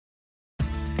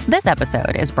This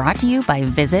episode is brought to you by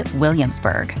Visit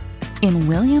Williamsburg. In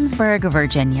Williamsburg,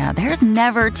 Virginia, there's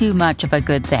never too much of a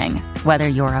good thing. Whether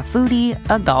you're a foodie,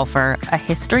 a golfer, a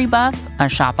history buff, a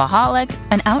shopaholic,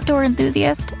 an outdoor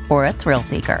enthusiast, or a thrill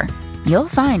seeker, you'll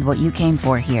find what you came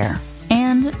for here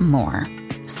and more.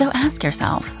 So ask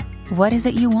yourself, what is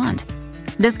it you want?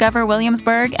 Discover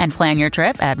Williamsburg and plan your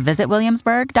trip at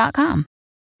visitwilliamsburg.com.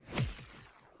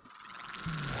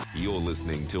 You're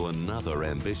listening to another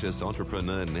ambitious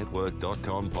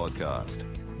entrepreneurnetwork.com podcast,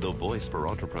 the voice for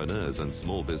entrepreneurs and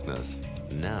small business.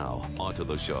 Now, onto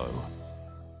the show.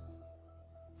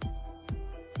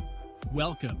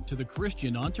 Welcome to the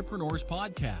Christian Entrepreneurs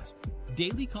Podcast,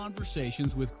 daily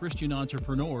conversations with Christian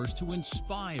entrepreneurs to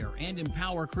inspire and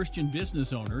empower Christian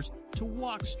business owners to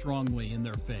walk strongly in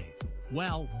their faith,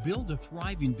 while build a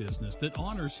thriving business that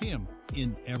honors Him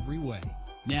in every way.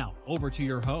 Now, over to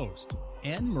your host,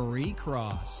 Anne Marie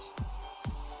Cross.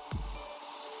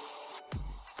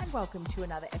 And welcome to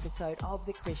another episode of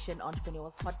the Christian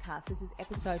Entrepreneurs Podcast. This is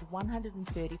episode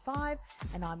 135,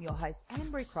 and I'm your host, Anne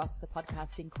Marie Cross, the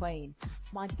podcasting queen.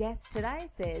 My guest today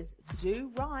says,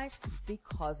 do right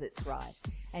because it's right.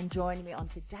 And joining me on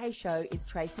today's show is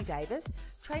Tracy Davis.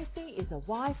 Tracy is a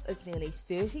wife of nearly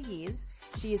 30 years.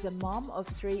 She is a mom of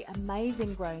 3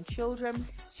 amazing grown children.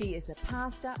 She is a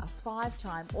pastor, a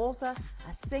 5-time author,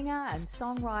 a singer and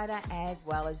songwriter, as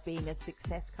well as being a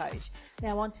success coach.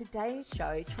 Now on today's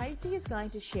show, Tracy is going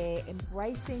to share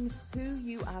embracing who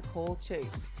you are called to.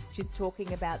 She's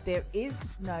talking about there is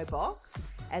no box,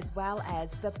 as well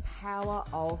as the power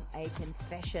of a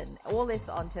confession. All this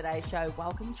on today's show.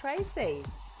 Welcome, Tracy.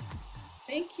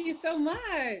 Thank you so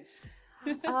much.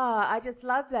 I just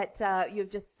love that you're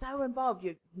just so involved.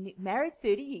 You're married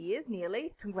 30 years,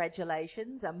 nearly.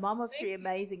 Congratulations. A mom of 3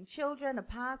 amazing children, a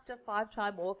pastor,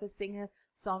 5-time author, singer,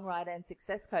 songwriter, and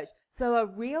success coach. So a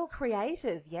real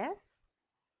creative, yes?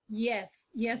 Yes.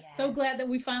 So glad that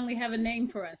we finally have a name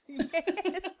for us.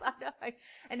 Yes, I know.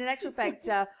 And in actual fact,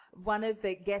 one of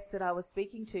the guests that I was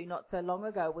speaking to not so long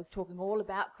ago was talking all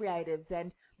about creatives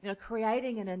and,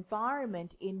 creating an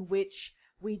environment in which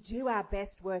we do our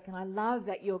best work. And I love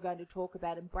that you're going to talk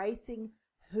about embracing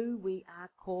who we are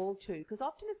called to, because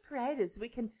often as creators,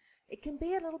 it can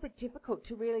be a little bit difficult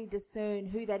to really discern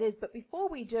who that is. But before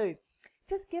we do,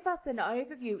 just give us an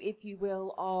overview, if you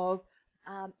will, of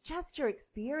just your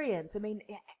experience. I mean,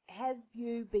 have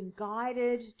you been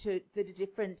guided to the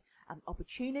different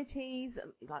opportunities,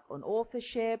 like on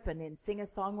authorship and then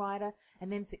singer-songwriter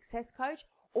and then success coach?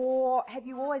 Or have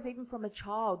you always, even from a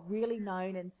child, really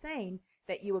known and seen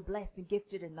that you were blessed and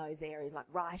gifted in those areas, like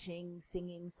writing,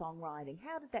 singing, songwriting?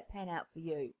 How did that pan out for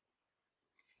you?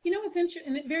 It's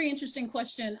a very interesting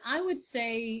question. I would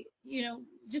say,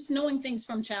 just knowing things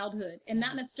from childhood and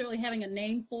not necessarily having a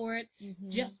name for it,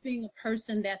 just being a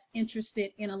person that's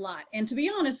interested in a lot. And to be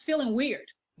honest, feeling weird,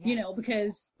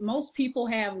 because most people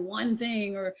have one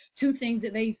thing or 2 things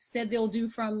that they've said they'll do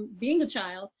from being a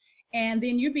child. And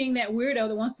then you're being that weirdo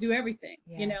that wants to do everything,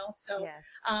 So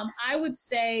I would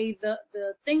say the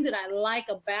thing that I like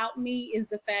about me is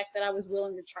the fact that I was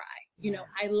willing to try.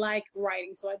 I like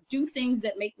writing. So I do things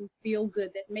that make me feel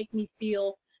good, that make me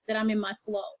feel that I'm in my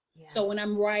flow. Yeah. So when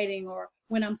I'm writing or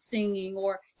when I'm singing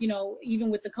or, even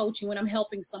with the coaching, when I'm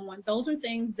helping someone, those are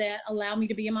things that allow me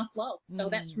to be in my flow. So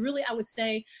that's really, I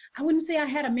wouldn't say I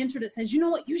had a mentor that says, you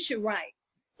know what, you should write.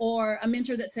 Or a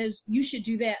mentor that says, you should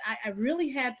do that. I really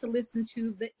had to listen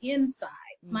to the inside,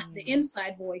 the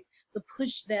inside voice, the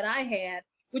push that I had,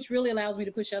 which really allows me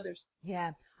to push others.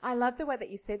 Yeah, I love the way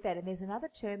that you said that. And there's another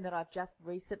term that I've just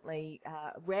recently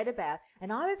read about.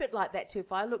 And I'm a bit like that too.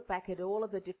 If I look back at all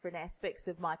of the different aspects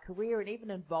of my career and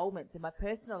even involvements in my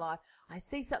personal life, I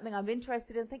see something I'm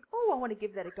interested in and think, I want to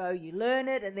give that a go. You learn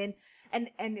it. And then, and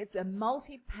it's a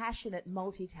multi-passionate,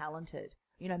 multi-talented.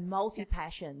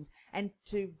 Multi-passions, and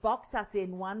to box us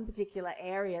in one particular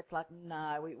area, it's like,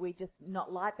 no, we just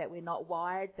not like that. We're not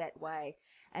wired that way.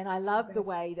 And I love the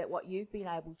way that what you've been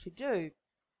able to do.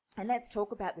 And let's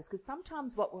talk about this, because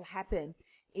sometimes what will happen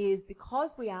is,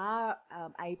 because we are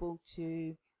able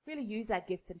to really use our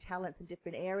gifts and talents in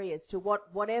different areas to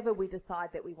whatever we decide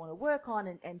that we want to work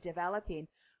on and develop in,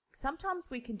 sometimes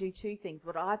we can do 2 things.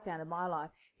 What I've found in my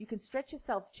life, you can stretch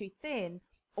yourselves too thin,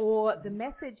 or the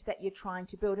message that you're trying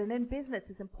to build. And in business,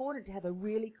 it's important to have a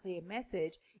really clear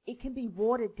message. It can be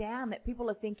watered down, that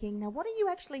people are thinking, now, what are you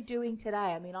actually doing today?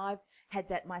 I mean, I've had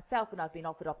that myself, and I've been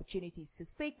offered opportunities to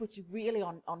speak, which is really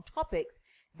on topics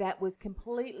that was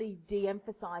completely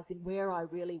de-emphasizing where I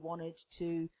really wanted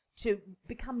to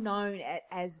become known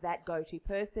as that go-to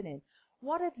person in.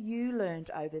 What have you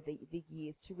learned over the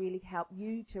years to really help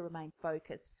you to remain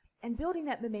focused and building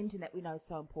that momentum that we know is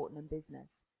so important in business?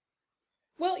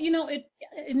 Well,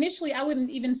 initially I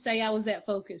wouldn't even say I was that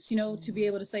focused, to be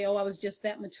able to say, oh, I was just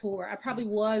that mature. I probably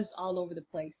was all over the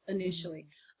place initially.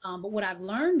 But what I've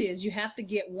learned is you have to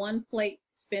get one plate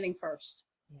spinning first.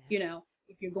 Yes.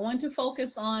 If you're going to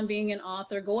focus on being an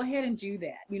author, go ahead and do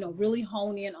that, really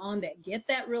hone in on that, get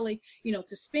that really,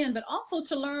 to spin, but also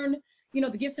to learn,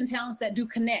 the gifts and talents that do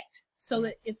connect so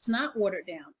that it's not watered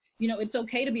down. It's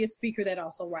okay to be a speaker that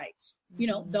also writes,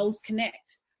 those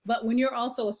connect. But when you're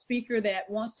also a speaker that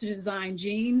wants to design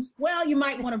jeans, well, you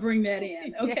might want to bring that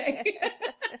in. Okay.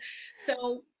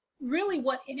 So really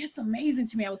and it's amazing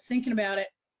to me. I was thinking about it,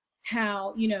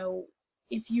 how,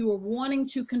 if you are wanting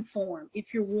to conform,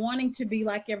 if you're wanting to be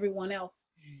like everyone else,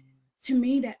 to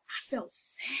me that I felt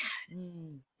sad.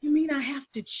 You mean I have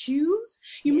to choose?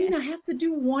 You mean I have to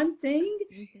do one thing?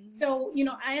 So,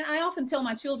 I often tell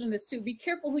my children this too, be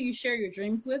careful who you share your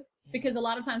dreams with, because a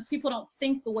lot of times people don't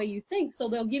think the way you think. So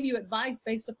they'll give you advice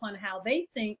based upon how they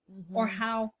think or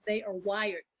how they are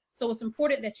wired. So it's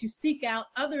important that you seek out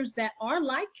others that are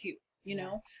like you.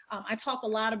 I talk a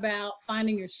lot about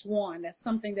finding your swan. That's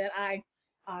something that I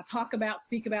talk about,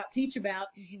 speak about, teach about.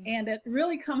 And it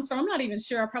really comes from, I'm not even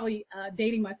sure, I'm probably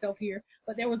dating myself here,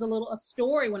 but there was a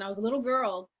story when I was a little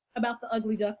girl about the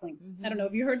ugly duckling. I don't know,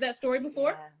 have you heard that story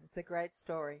before? Yeah, it's a great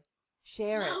story.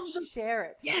 Share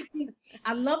it. Yes.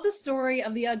 I love the story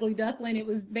of the ugly duckling. It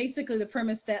was basically the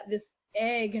premise that this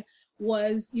egg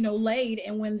was, laid,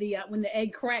 and when the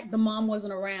egg cracked, the mom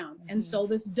wasn't around. And so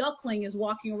this duckling is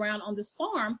walking around on this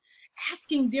farm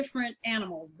asking different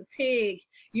animals, the pig,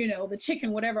 the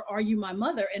chicken, whatever, are you my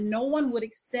mother? And no one would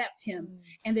accept him.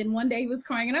 And then one day he was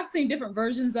crying, and I've seen different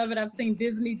versions of it. I've seen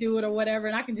Disney do it or whatever,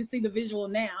 and I can just see the visual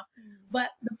now. But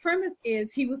the premise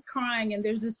is he was crying, and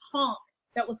there's this honk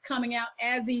that was coming out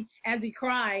as he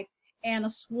cried, and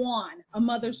a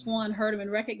mother swan heard him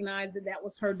and recognized that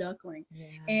was her duckling.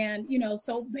 And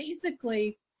so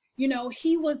basically,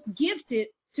 he was gifted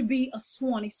to be a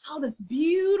swan. He saw this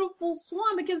beautiful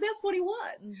swan because that's what he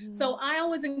was. So I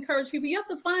always encourage people, you have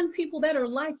to find people that are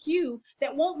like you,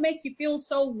 that won't make you feel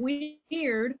so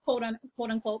weird, quote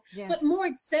unquote, but more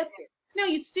accepted. Now,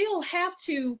 you still have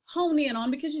to hone in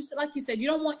on, because like you said, you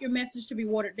don't want your message to be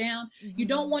watered down. You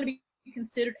don't want to be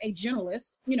considered a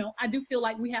generalist. I do feel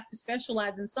like we have to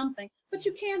specialize in something, but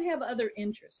you can have other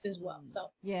interests as well. So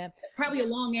probably a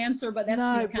long answer, but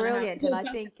that's brilliant. And I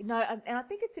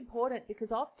think it's important,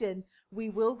 because often we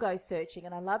will go searching,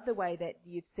 and I love the way that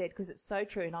you've said, because it's so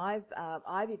true. And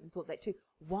I've even thought that too.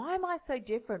 Why am I so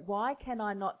different? Why can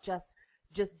I not just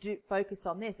focus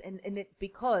on this? And it's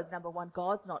because, number one,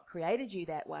 God's not created you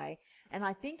that way. And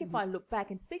I think if I look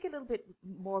back and speak a little bit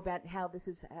more about how this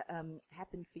has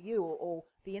happened for you, or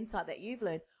the insight that you've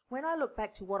learned, when I look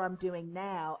back to what I'm doing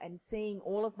now and seeing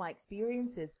all of my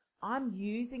experiences, I'm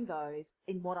using those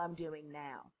in what I'm doing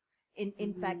now.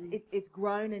 In fact, it's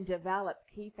grown and developed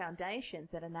key foundations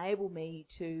that enable me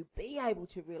to be able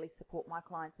to really support my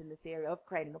clients in this area of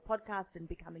creating a podcast and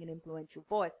becoming an influential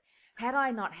voice. Had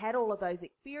I not had all of those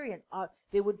experiences,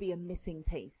 there would be a missing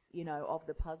piece, of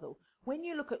the puzzle. When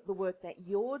you look at the work that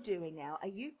you're doing now, are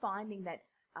you finding that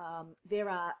there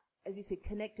are, as you said,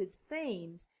 connected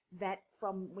themes that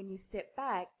from when you step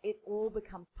back, it all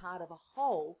becomes part of a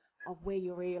whole of where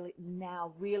you're really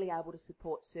able to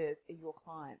serve your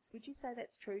clients? Would you say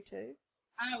that's true too?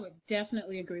 I would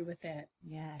definitely agree with that.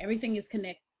 Yes. Everything is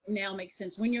connected now, makes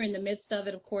sense. When you're in the midst of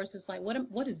it, of course, it's like,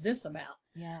 what is this about?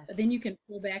 Yes. But then you can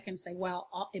pull back and say, wow,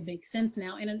 it makes sense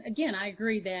now. And again, I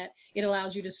agree that it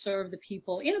allows you to serve the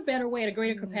people in a better way, at a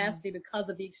greater capacity, because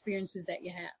of the experiences that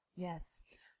you have. Yes.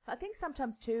 I think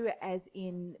sometimes too, as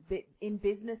in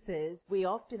businesses, we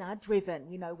often are driven.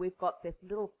 We've got this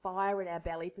little fire in our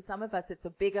belly. For some of us, it's a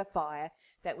bigger fire,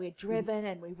 that we're driven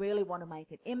and we really want to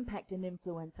make an impact and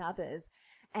influence others.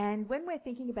 And when we're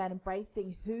thinking about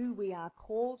embracing who we are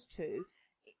called to,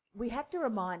 we have to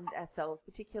remind ourselves,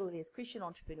 particularly as Christian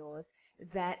entrepreneurs,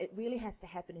 that it really has to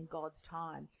happen in God's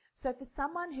time. So for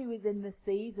someone who is in the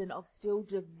season of still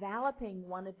developing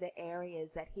one of the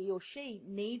areas that he or she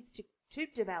needs to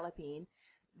develop in,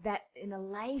 that in a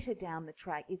later down the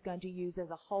track is going to use as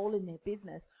a whole in their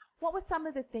business, what were some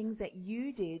of the things that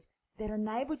you did that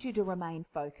enabled you to remain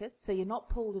focused, so you're not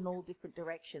pulled in all different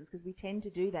directions? Because we tend to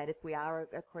do that if we are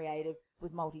a creative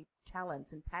with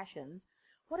multi-talents and passions.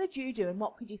 What did you do, and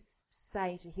what could you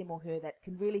say to him or her that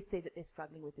can really see that they're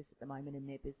struggling with this at the moment in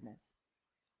their business?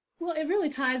 Well, it really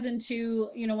ties into,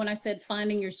 when I said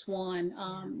finding your swan,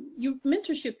 your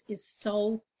mentorship is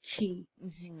so key.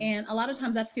 And a lot of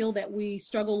times I feel that we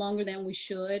struggle longer than we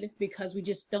should because we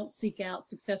just don't seek out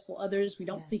successful others. We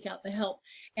don't seek out the help.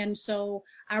 And so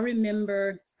I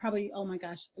remember probably, oh my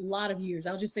gosh, a lot of years,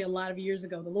 I'll just say a lot of years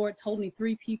ago, the Lord told me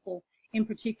 3 people in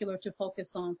particular to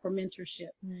focus on for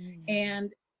mentorship.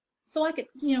 And so I could,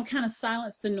 kind of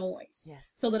silence the noise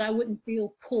so that I wouldn't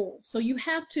feel pulled. So you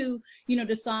have to,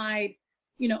 decide,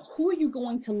 who are you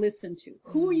going to listen to?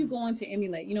 Who are you going to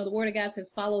emulate? The Word of God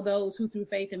says, follow those who through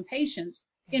faith and patience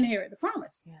inherit the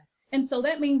promise. And so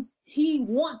that means he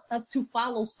wants us to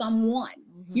follow someone,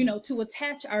 to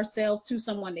attach ourselves to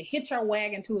someone, to hitch our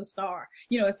wagon to a star,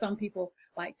 as some people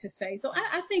like to say. So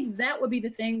I think that would be the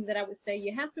thing that I would say.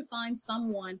 You have to find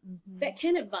someone that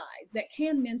can advise, that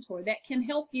can mentor, that can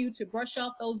help you to brush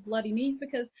off those bloody knees,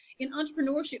 because in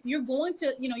entrepreneurship, you're going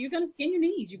to, you're going to skin your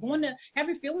knees. You're going to have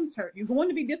your feelings hurt. You're going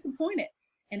to be disappointed.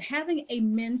 And having a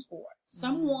mentor,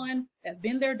 someone that's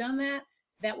been there, done that,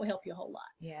 that will help you a whole lot.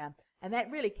 Yeah. And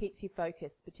that really keeps you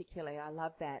focused, particularly. I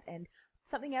love that. And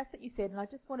something else that you said, and I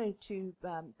just wanted to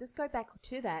just go back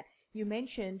to that. You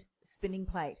mentioned spinning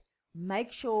plate.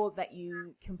 Make sure that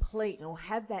you complete or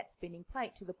have that spinning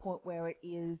plate to the point where it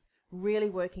is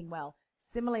really working well.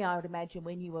 Similarly, I would imagine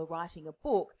when you were writing a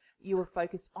book, you were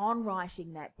focused on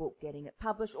writing that book, getting it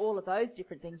published, all of those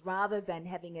different things, rather than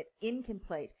having it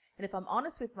incomplete. And if I'm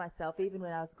honest with myself, even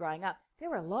when I was growing up, there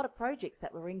were a lot of projects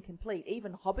that were incomplete,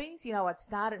 even hobbies. I'd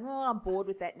start it, I'm bored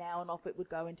with that now, and off it would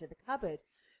go into the cupboard.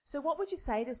 So what would you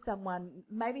say to someone,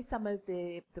 maybe some of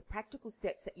the practical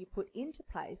steps that you put into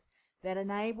place that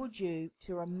enabled you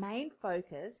to remain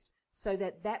focused so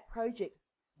that that project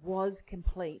was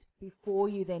complete before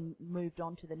you then moved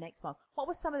on to the next one? What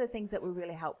were some of the things that were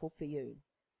really helpful for you?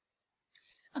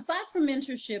 Aside from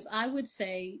mentorship, I would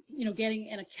say, getting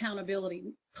an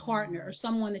accountability partner or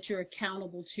someone that you're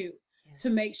accountable to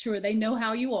make sure they know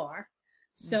how you are.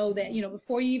 So that,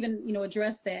 before you even,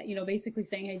 address that, basically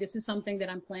saying, hey, this is something that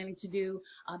I'm planning to do.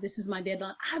 This is my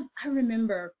deadline. I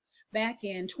remember back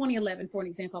in 2011, for an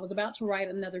example, I was about to write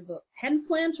another book. Hadn't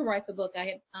planned to write the book. I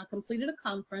had completed a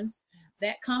conference.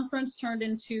 That conference turned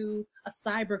into a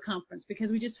cyber conference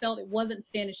because we just felt it wasn't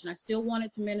finished, and I still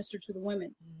wanted to minister to the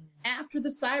women. After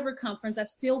the cyber conference, I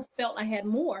still felt I had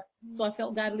more. So I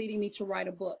felt God leading me to write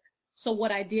a book. So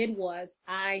what I did was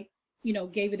I,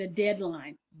 gave it a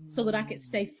deadline so that I could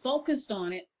stay focused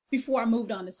on it before I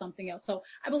moved on to something else. So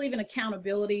I believe in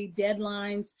accountability,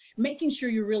 deadlines, making sure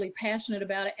you're really passionate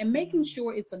about it, and making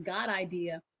sure it's a God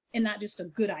idea and not just a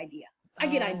good idea. I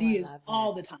get ideas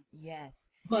all the time. Yes.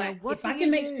 But if I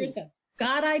can make sure it's a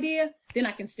God idea, then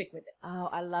I can stick with it. Oh,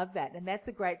 I love that. And that's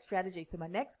a great strategy. So my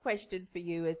next question for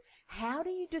you is, how do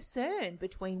you discern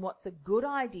between what's a good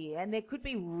idea, and there could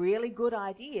be really good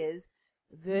ideas,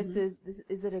 versus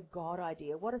is it a God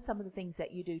idea? What are some of the things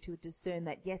that you do to discern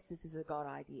that, yes, this is a God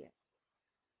idea?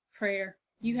 Prayer.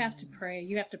 You have to pray.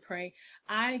 You have to pray.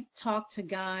 I talk to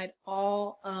God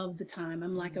all of the time.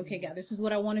 I'm like, okay, God, this is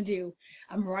what I want to do.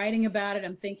 I'm writing about it.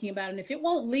 I'm thinking about it. And if it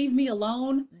won't leave me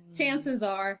alone, chances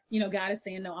are, God is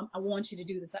saying, no, I want you to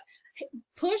do this.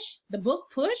 Push.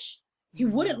 He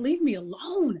wouldn't leave me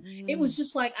alone. It was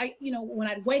just like, when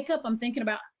I'd wake up, I'm thinking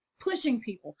about pushing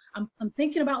people. I'm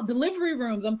thinking about delivery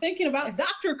rooms. I'm thinking about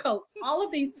doctor coats, all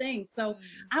of these things. So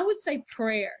I would say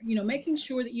prayer, making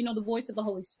sure that, the voice of the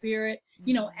Holy Spirit,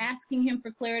 asking him for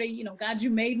clarity. God,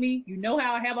 you made me. You know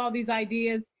how I have all these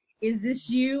ideas. Is this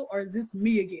you or is this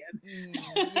me again?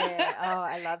 Yeah. Oh,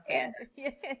 I love that.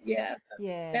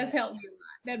 Yeah. That's helped me a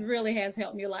lot. That really has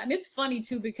helped me a lot. And it's funny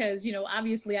too, because,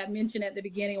 obviously I mentioned at the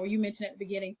beginning, or you mentioned at the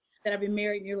beginning, that I've been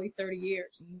married nearly 30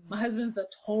 years. My husband's the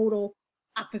total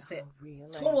opposite. Oh, really?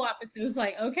 Total opposite. It was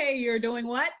like, okay, you're doing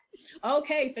what?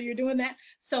 Okay, so you're doing that.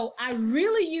 So I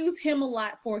really use him a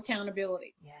lot for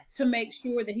accountability. To make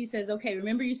sure that he says, okay,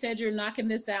 remember you said you're knocking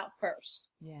this out first.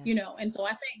 And so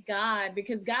I thank God,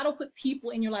 because God will put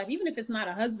people in your life, even if it's not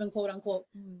a husband, quote unquote,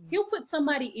 he'll put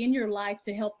somebody in your life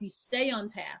to help you stay on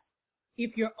task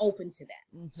if you're open to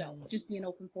that. So just being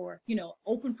open for,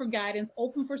 open for guidance,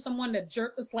 open for someone to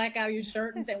jerk the slack out of your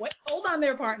shirt and say, wait, hold on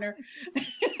there, partner.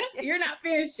 You're not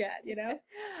finished yet,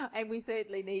 And we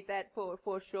certainly need that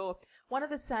for sure. One of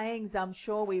the sayings I'm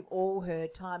sure we've all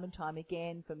heard time and time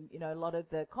again from, a lot of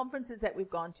the conferences that we've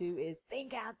gone to is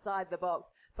think outside the box.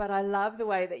 But I love the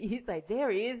way that you say there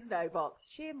is no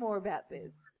box. Share more about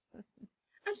this.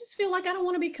 I just feel like I don't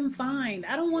want to be confined.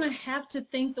 I don't want to have to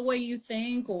think the way you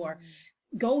think or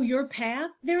go your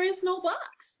path. There is no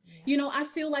box. I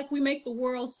feel like we make the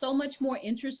world so much more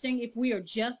interesting if we are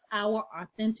just our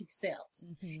authentic selves.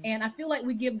 And I feel like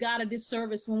we give God a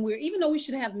disservice when even though we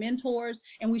should have mentors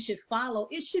and we should follow,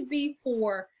 it should be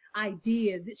for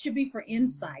ideas. It should be for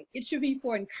insight. It should be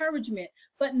for encouragement,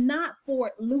 but not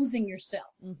for losing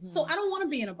yourself. So I don't want to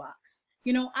be in a box.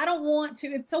 I don't want to.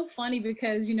 It's so funny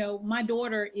because, my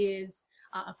daughter is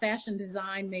a fashion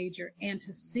design major, and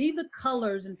to see the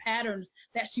colors and patterns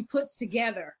that she puts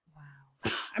together.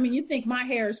 Wow. I mean, you think my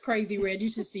hair is crazy red. You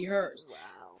should see hers. Wow.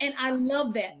 And I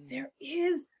love that. There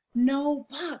is no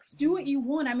box. Do what you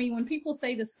want. I mean, when people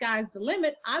say the sky's the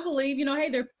limit, I believe, hey,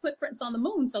 there are footprints on the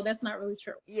moon, so that's not really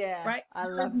true. Yeah. Right? I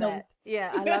love that.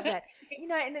 Yeah, I love that.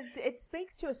 And it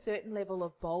speaks to a certain level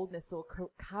of boldness or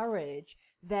courage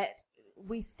that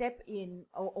we step in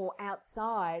or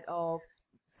outside of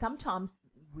sometimes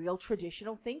real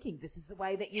traditional thinking. This is the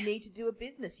way that you need to do a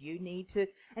business. You need to,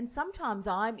 and sometimes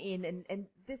I'm in, and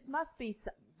this must be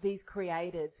these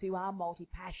creatives who are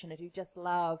multi-passionate, who just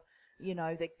love,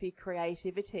 the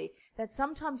creativity, that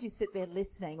sometimes you sit there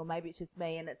listening, or maybe it's just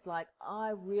me, and it's like,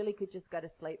 I really could just go to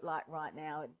sleep right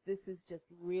now. This is just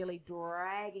really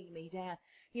dragging me down.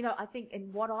 I think,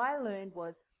 and what I learned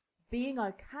was being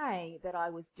okay that I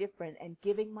was different and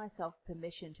giving myself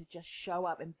permission to just show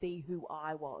up and be who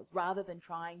I was, rather than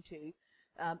trying to,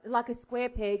 like a square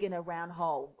peg in a round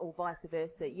hole, or vice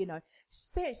versa.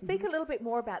 Speak a little bit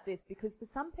more about this, because for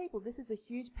some people this is a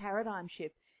huge paradigm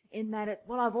shift, in that it's,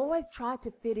 well, I've always tried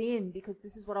to fit in because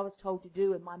this is what I was told to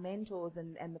do and my mentors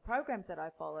and the programs that I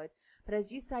followed. But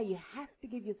as you say, you have to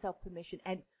give yourself permission,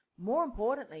 and more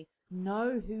importantly,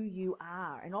 know who you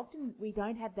are. And often we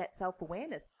don't have that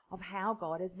self-awareness of how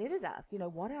God has knitted us.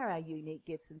 What are our unique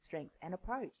gifts and strengths and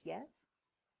approach? Yes?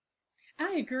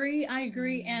 I agree.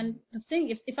 And the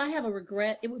thing, if I have a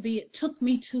regret, it would be it took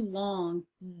me too long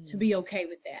to be okay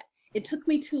with that. It took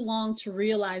me too long to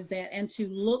realize that and to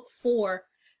look for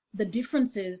the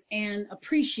differences and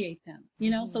appreciate them.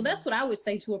 So that's what I would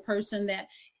say to a person, that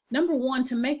number one,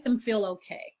 to make them feel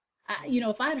okay.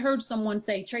 If I'd heard someone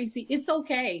say, Tracy, it's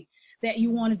okay that you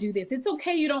want to do this. It's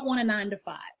okay you don't want a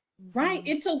 9-to-5, right?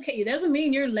 It's okay. It doesn't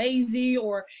mean you're lazy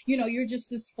or, you're just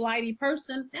this flighty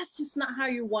person. That's just not how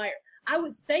you're wired. I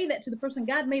would say that to the person.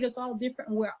 God made us all different,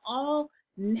 and we're all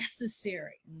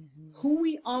necessary. Who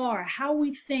we are, how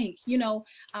we think,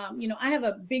 I have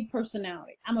a big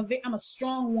personality. I'm a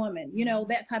strong woman,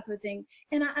 that type of thing.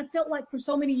 And I felt like for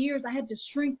so many years I had to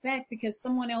shrink back because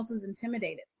someone else is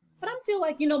intimidated. But I feel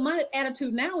like, my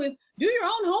attitude now is do your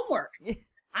own homework.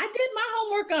 I did my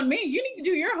homework on me. You need to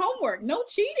do your homework. No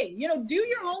cheating. Do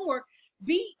your homework.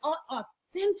 Be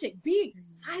authentic. Be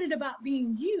excited about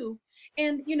being you.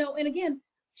 And, and again,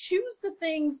 choose the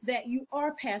things that you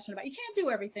are passionate about. You can't do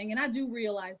everything. And I do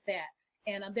realize that.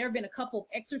 And there have been a couple of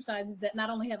exercises that not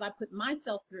only have I put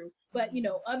myself through, but,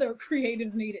 other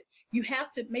creatives need it. You have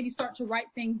to maybe start to write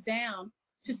things down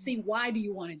to see, why do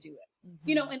you want to do it?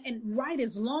 And write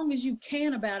as long as you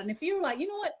can about it. And if you're like,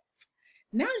 what,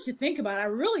 now that you think about it, I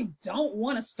really don't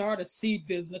want to start a seed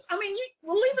business. I mean,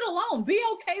 we'll leave it alone. Be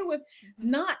okay with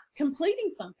not completing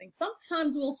something.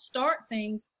 Sometimes we'll start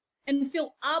things and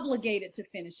feel obligated to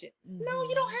finish it. No,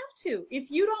 you don't have to. If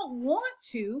you don't want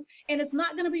to, and it's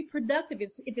not going to be productive,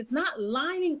 if it's not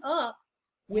lining up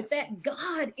with that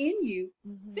God in you,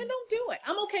 then don't do it.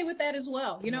 I'm okay with that as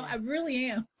well. Yes. I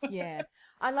really am. Yeah.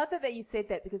 I love that you said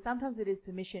that, because sometimes it is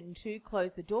permission to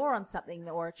close the door on something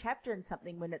or a chapter in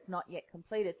something when it's not yet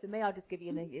completed. For me, I'll just give you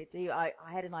an idea. I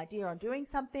had an idea on doing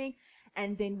something,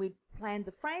 and then we planned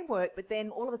the framework, but then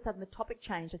all of a sudden the topic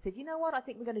changed. I said, you know what? I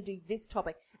think we're going to do this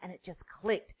topic, and it just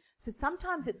clicked. So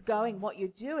sometimes it's going, what you're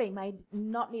doing may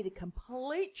not need a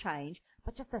complete change,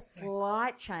 but just a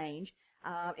slight change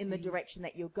in the direction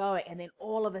that you're going. And then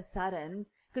all of a sudden,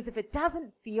 because if it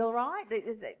doesn't feel right,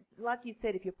 like you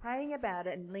said, if you're praying about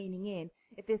it and leaning in,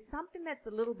 if there's something that's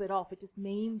a little bit off, it just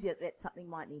means that something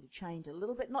might need to change a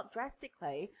little bit, not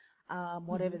drastically,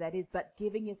 whatever that is, but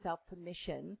giving yourself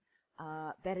permission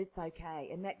that it's okay.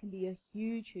 And that can be a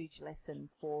huge, huge lesson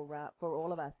for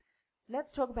all of us.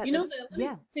 Let's talk about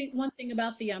one thing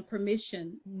about the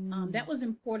permission. That was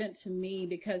important to me,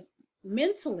 because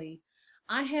mentally,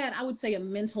 I would say a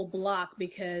mental block,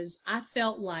 because I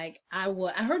felt like I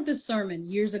heard this sermon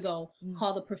years ago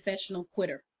called The Professional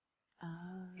Quitter.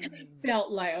 And it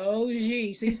felt like, oh,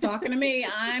 geez, he's talking to me.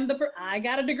 I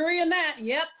got a degree in that.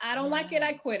 Yep. I don't like it.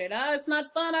 I quit it. It's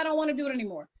not fun. I don't want to do it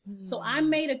anymore. So I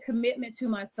made a commitment to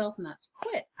myself not to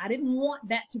quit. I didn't want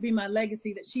that to be my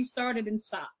legacy, that she started and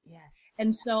stopped. Yes.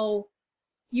 And so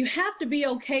you have to be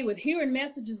okay with hearing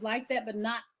messages like that, but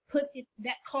not put it,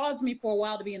 that caused me for a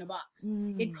while to be in a box.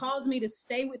 It caused me to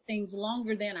stay with things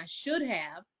longer than I should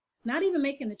have, not even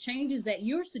making the changes that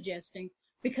you're suggesting,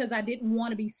 because I didn't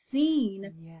want to be seen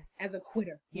as a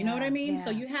quitter. You know what I mean? Yeah.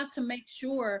 So you have to make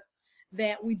sure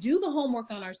that we do the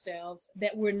homework on ourselves,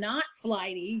 that we're not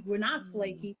flighty, we're not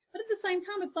flaky, but at the same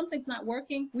time, if something's not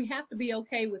working, we have to be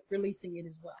okay with releasing it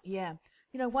as well. Yeah.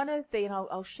 You know, one of the, and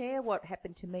I'll share what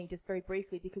happened to me just very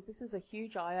briefly, because this is a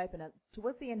huge eye-opener.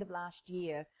 Towards the end of last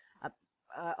year,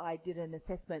 I did an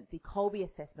assessment, the Kolbe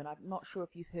assessment. I'm not sure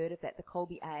if you've heard of that, the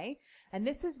Kolbe A. And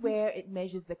this is where it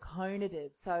measures the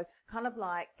cognitive, so kind of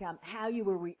like how you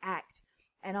will react.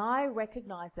 And I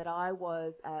recognized that I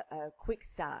was a quick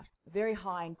start, very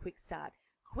high in quick start.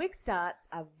 Quick starts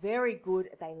are very good.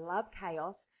 They love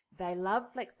chaos. They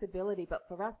love flexibility, but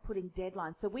for us, putting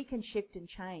deadlines so we can shift and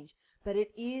change. But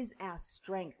it is our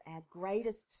strength, our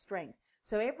greatest strength.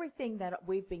 So everything that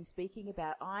we've been speaking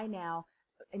about, I now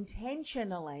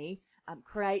intentionally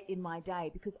create in my day,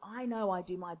 because I know I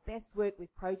do my best work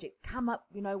with projects, come up,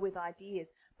 with ideas,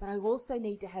 but I also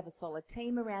need to have a solid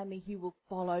team around me who will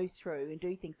follow through and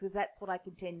do things, because that's what I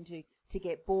can tend to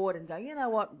get bored and go, you know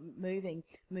what,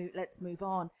 let's move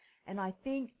on. And I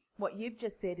think what you've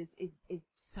just said is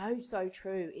so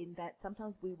true, in that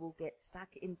sometimes we will get stuck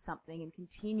in something and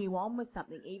continue on with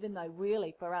something, even though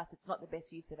really for us it's not the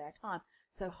best use of our time.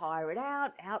 So hire it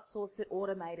out, outsource it,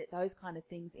 automate it, those kind of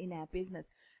things in our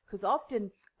business. Because often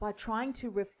by trying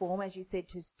to reform, as you said,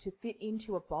 to fit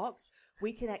into a box,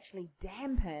 we can actually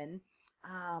dampen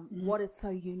what is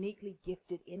so uniquely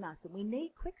gifted in us. And we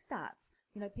need quick starts.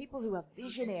 People who are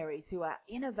visionaries, who are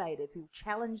innovative, who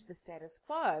challenge the status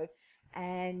quo,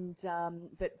 and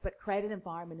but create an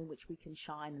environment in which we can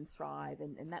shine and thrive.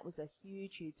 And that was a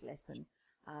huge lesson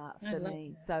for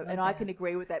me. So, and I can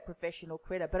agree with that professional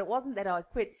quitter. But it wasn't that I was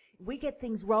quit. We get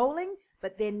things rolling,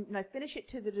 but then finish it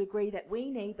to the degree that we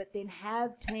need, but then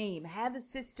have a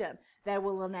system that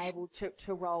will enable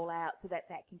to roll out, so that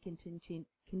can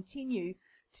continue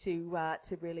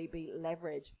to really be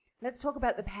leveraged. Let's talk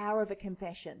about the power of a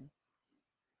confession.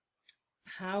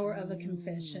 Power of a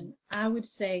confession. I would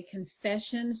say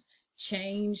confessions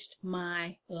changed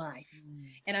my life.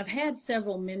 And I've had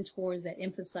several mentors that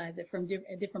emphasize it from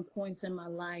at different points in my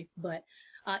life. But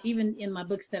even in my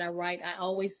books that I write, I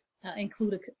always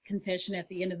include a confession at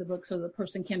the end of the book, so the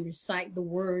person can recite the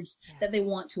words that they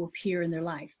want to appear in their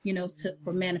life,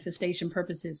 for manifestation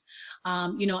purposes.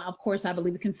 Of course, I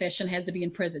believe a confession has to be in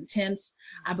present tense.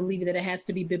 I believe that it has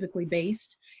to be biblically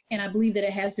based. And I believe that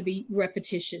it has to be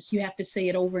repetitious. You have to say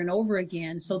it over and over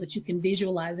again so that you can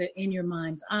visualize it in your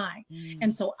mind's eye.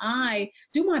 And so I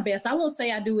do my best. I won't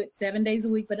say I do it 7 days a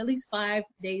week, but at least 5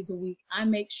 days a week, I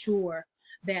make sure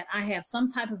that I have some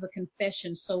type of a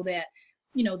confession, so that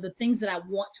the things that I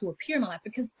want to appear in my life,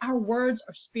 because our words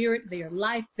are spirit, they are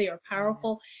life, they are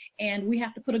powerful. And we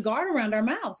have to put a guard around our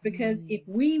mouths, because if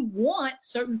we want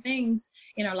certain things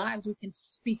in our lives, we can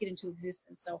speak it into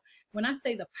existence. So when I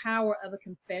say the power of a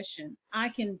confession, I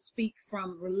can speak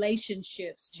from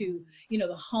relationships to,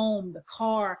 the home, the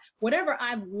car, whatever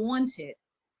I've wanted,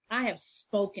 I have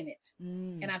spoken it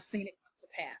and I've seen it to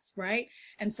pass, right?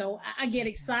 And so I get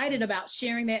excited about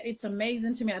sharing that. It's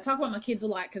amazing to me. I talk about my kids a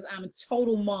lot because I'm a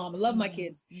total mom. I love my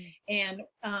kids. And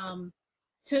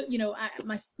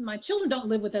my children don't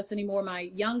live with us anymore. My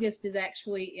youngest is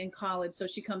actually in college, so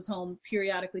she comes home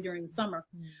periodically during the summer.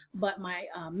 But my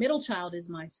middle child is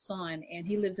my son, and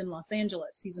he lives in Los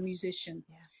Angeles. He's a musician.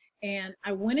 And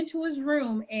I went into his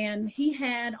room, and he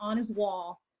had on his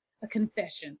wall a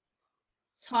confession,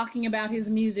 talking about his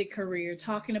music career,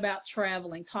 talking about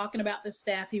traveling, talking about the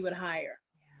staff he would hire.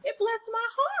 It blessed my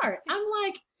heart. I'm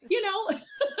like,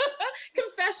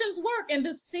 confessions work. And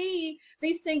to see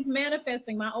these things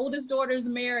manifesting, my oldest daughter's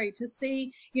married, to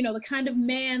see, the kind of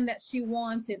man that she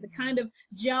wanted, the kind of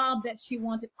job that she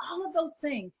wanted, all of those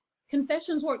things,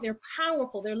 confessions work. They're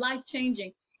powerful. They're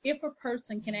life-changing. If a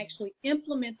person can actually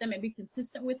implement them and be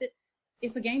consistent with it,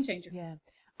 it's a game changer. Yeah.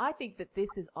 I think that this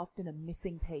is often a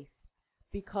missing piece,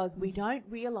 because we don't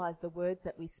realize the words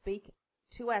that we speak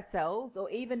to ourselves, or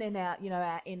even in our,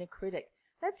 our inner critic.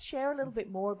 Let's share a little bit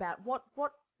more about what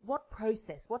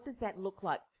process, what does that look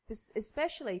like,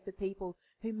 especially for people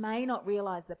who may not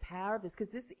realize the power of this, because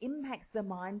this impacts the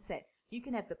mindset. You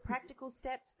can have the practical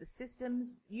steps, the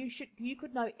systems. You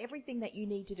could know everything that you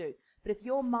need to do. But if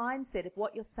your mindset, if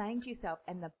what you're saying to yourself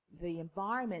and the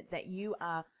environment that you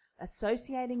are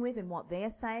associating with and what they're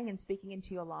saying and speaking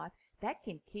into your life, that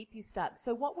can keep you stuck.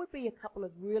 So what would be a couple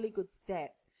of really good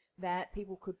steps that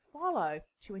people could follow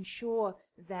to ensure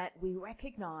that we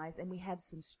recognize and we have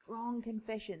some strong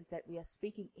confessions that we are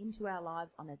speaking into our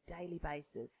lives on a daily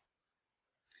basis?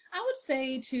 I would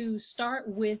say to start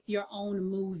with your own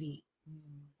movie.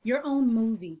 Your own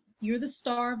movie. You're the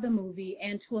star of the movie,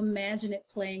 and to imagine it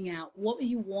playing out. What would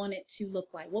you want it to look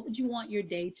like? What would you want your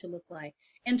day to look like?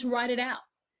 And to write it out.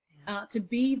 to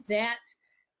be that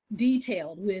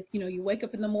detailed with, you wake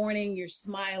up in the morning, you're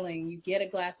smiling, you get a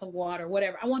glass of water,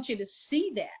 whatever. I want you to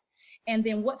see that. And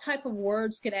then what type of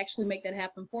words could actually make that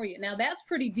happen for you? Now that's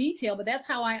pretty detailed, but that's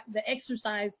how the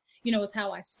exercise, is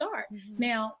how I start.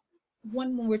 Now,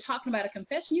 when we're talking about a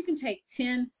confession, you can take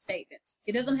 10 statements.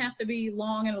 It doesn't have to be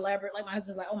long and elaborate. Like my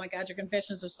husband's like, oh my God, your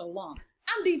confessions are so long.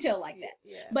 I'm detailed like that.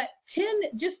 But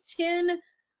 10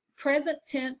 present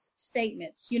tense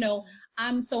statements.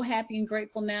 I'm so happy and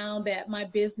grateful now that my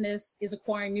business is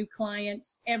acquiring new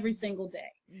clients every single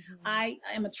day. I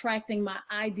am attracting my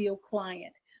ideal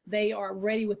client. They are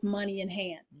ready with money in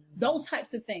hand. Those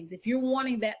types of things. If you're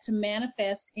wanting that to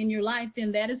manifest in your life,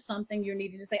 then that is something you're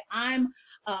needing to say. I'm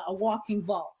a walking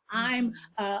vault. I'm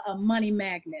a money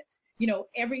magnet.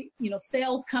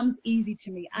 Sales comes easy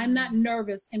to me. I'm not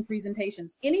nervous in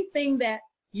presentations. Anything that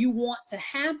you want to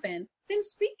happen, then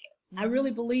speak it. I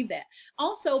really believe that.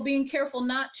 Also, being careful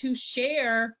not to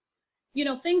share,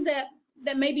 things that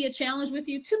may be a challenge with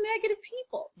you to negative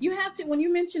people. You have to, when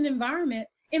you mention environment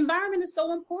is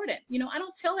so important. I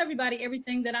don't tell everybody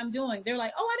everything that I'm doing. They're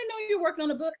like, oh, I didn't know you were working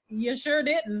on a book. You sure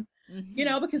didn't,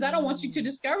 because I don't want you to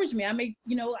discourage me. I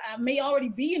may already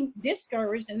be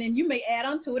discouraged, and then you may add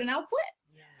on to it and I'll quit.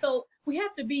 So we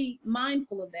have to be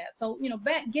mindful of that. So,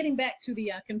 getting back to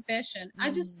the confession, I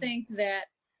just think that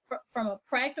from a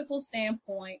practical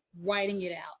standpoint, writing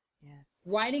it out.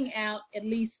 Writing out at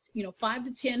least, 5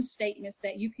 to 10 statements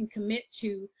that you can commit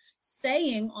to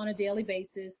saying on a daily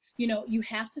basis. You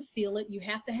have to feel it. You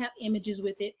have to have images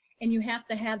with it, and you have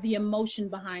to have the emotion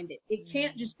behind it. It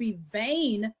can't just be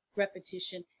vain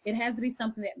repetition. It has to be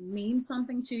something that means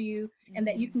something to you and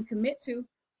that you can commit to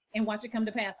and watch it come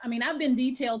to pass. I've been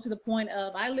detailed to the point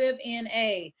of, I live in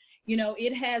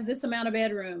it has this amount of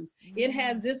bedrooms. It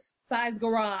has this size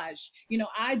garage.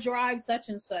 I drive such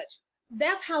and such.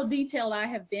 That's how detailed I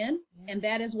have been. And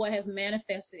that is what has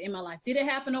manifested in my life. Did it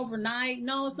happen overnight?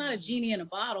 No, it's not a genie in a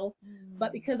bottle.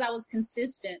 But because I was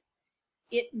consistent,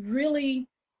 it really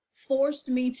forced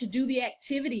me to do the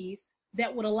activities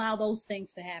that would allow those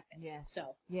things to happen. So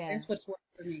that's what's worked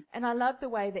for me. And I love the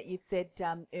way that you've said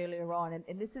earlier on,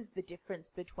 and this is the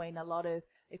difference between a lot of,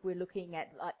 if we're looking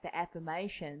at like the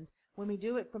affirmations, when we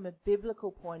do it from a biblical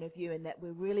point of view, and that we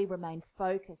really remain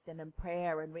focused and in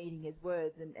prayer and reading his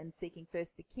words and seeking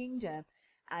first the kingdom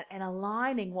and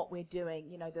aligning what we're doing,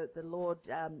 the Lord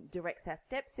directs our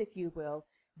steps, if you will.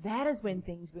 That is when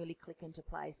things really click into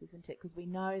place, isn't it? Because we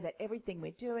know that everything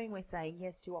we're doing, we're saying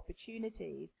yes to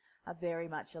opportunities, are very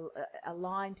much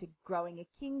aligned to growing a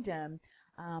kingdom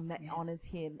that honors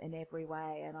him in every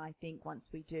way. And I think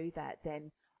once we do that,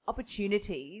 then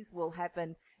opportunities will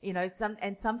happen,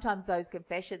 sometimes those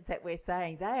confessions that we're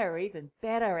saying, they are even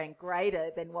better and greater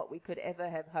than what we could ever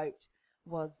have hoped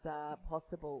was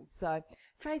possible. So,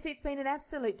 Tracy, it's been an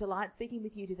absolute delight speaking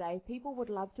with you today. If people would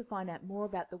love to find out more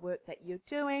about the work that you're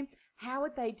doing, how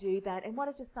would they do that? And what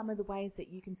are just some of the ways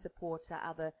that you can support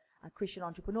other Christian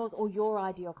entrepreneurs or your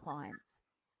ideal clients?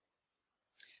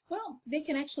 Well, they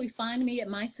can actually find me at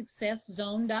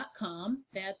mysuccesszone.com.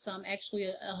 That's actually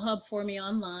a hub for me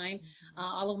online.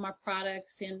 All of my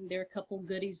products, and there are a couple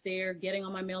goodies there, getting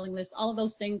on my mailing list. All of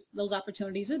those things, those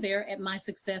opportunities are there at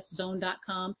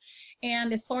mysuccesszone.com.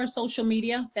 And as far as social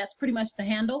media, that's pretty much the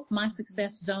handle, My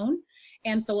Success Zone.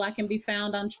 And so I can be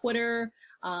found on Twitter,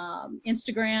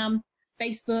 Instagram,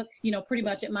 Facebook, pretty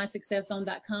much at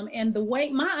mysuccesszone.com. And the way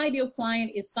my ideal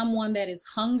client is someone that is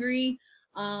hungry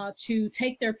to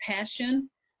take their passion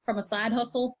from a side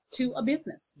hustle to a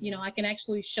business. I can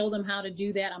actually show them how to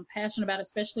do that. I'm passionate about it,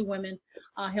 especially women,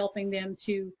 helping them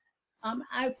to,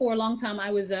 for a long time,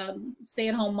 I was a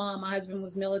stay-at-home mom. My husband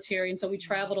was military, and so we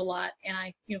traveled a lot, and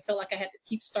I, felt like I had to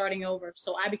keep starting over.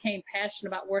 So I became passionate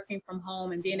about working from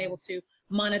home and being able to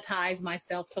monetize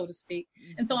myself, so to speak.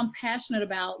 And so I'm passionate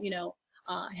about,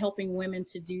 helping women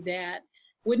to do that.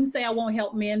 Wouldn't say I won't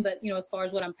help men, but, as far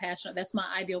as what I'm passionate, that's my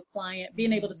ideal client,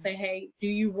 being able to say, hey, do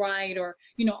you write? Or,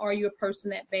 are you a person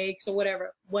that bakes or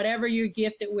whatever you're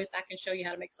gifted with, I can show you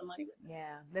how to make some money with it.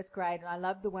 Yeah, that's great. And I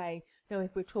love the way,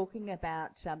 if we're talking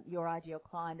about your ideal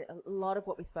client, a lot of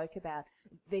what we spoke about,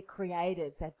 they're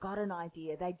creatives. They've got an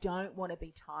idea. They don't want to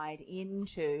be tied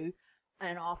into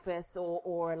an office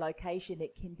or a location.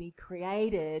 It can be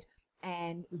created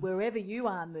and wherever you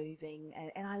are moving.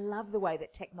 And I love the way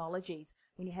that technologies,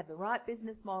 when you have the right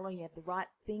business model, you have the right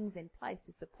things in place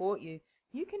to support you,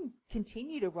 you can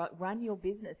continue to run your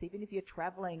business even if you're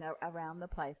traveling around the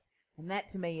place. And that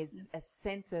to me is a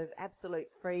sense of absolute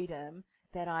freedom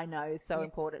that I know is so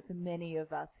important for many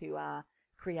of us who are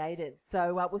creatives.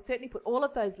 So we'll certainly put all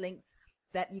of those links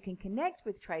that you can connect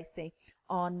with Tracy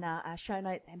on our show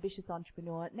notes,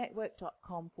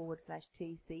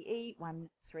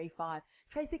 ambitiousentrepreneurnetwork.com/TCE135.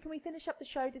 Tracy, can we finish up the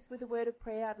show just with a word of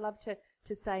prayer? I'd love to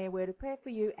say a word of prayer for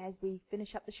you as we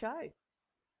finish up the show.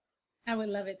 I would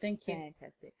love it. Thank you.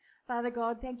 Fantastic. Father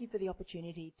God, thank you for the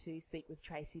opportunity to speak with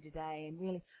Tracy today and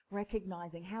really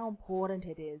recognizing how important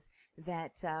it is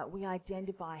that we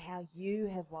identify how you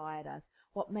have wired us,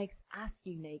 what makes us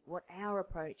unique, what our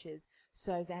approach is,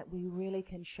 so that we really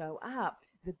can show up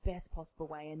the best possible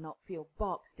way and not feel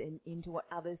boxed into what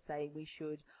others say we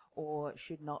should or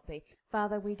should not be.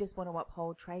 Father, we just want to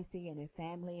uphold Tracy and her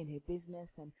family and her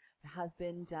business and her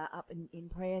husband up in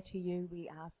prayer to you. We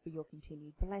ask for your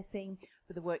continued blessing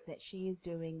for the work that she is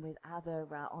doing with other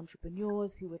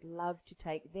entrepreneurs who would love to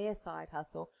take their side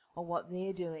hustle or what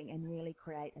they're doing and really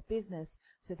create a business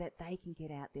so that they can get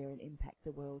out there and impact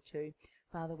the world too.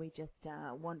 Father, we just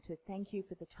want to thank you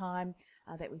for the time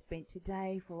that we spent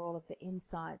today, for all of the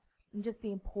insights, and just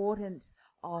the importance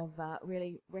of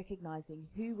really recognizing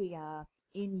who we are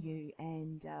in you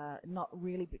and not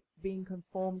really being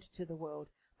conformed to the world,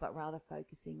 but rather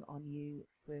focusing on you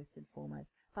first and foremost.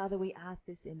 Father, we ask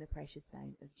this in the precious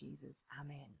name of Jesus.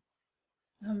 Amen.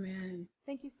 Amen.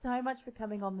 Thank you so much for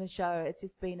coming on the show. It's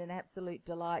just been an absolute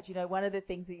delight. You know, one of the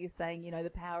things that you're saying, you know,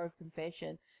 the power of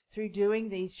confession through doing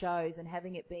these shows and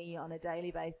having it be on a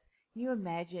daily basis. Can you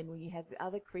imagine when you have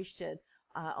other Christian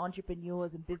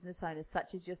entrepreneurs and business owners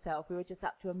such as yourself who are just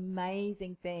up to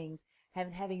amazing things,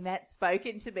 having that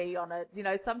spoken to me on a, you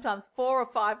know, sometimes 4 or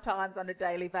 5 times on a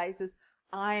daily basis.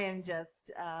 I am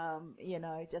just,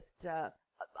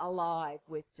 alive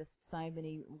with just so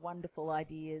many wonderful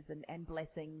ideas and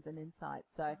blessings and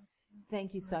insights. So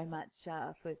thank you so much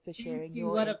for sharing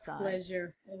your insights. What a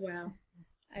pleasure. Oh, wow.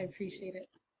 I appreciate it.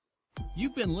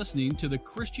 You've been listening to the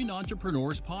Christian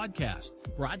Entrepreneurs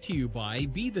Podcast, brought to you by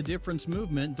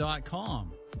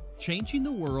BeTheDifferenceMovement.com. Changing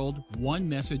the world one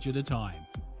message at a time.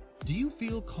 Do you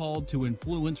feel called to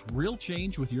influence real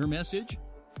change with your message?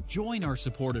 Join our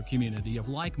supportive community of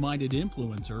like-minded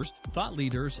influencers, thought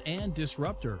leaders, and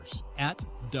disruptors at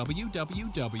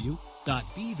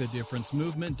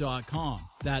www.BeTheDifferenceMovement.com.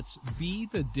 That's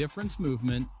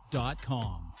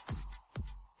BeTheDifferenceMovement.com.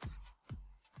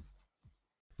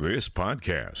 This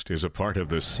podcast is a part of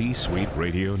the C-Suite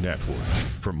Radio Network.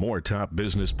 For more top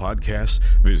business podcasts,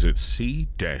 visit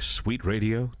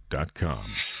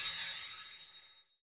c-suiteradio.com.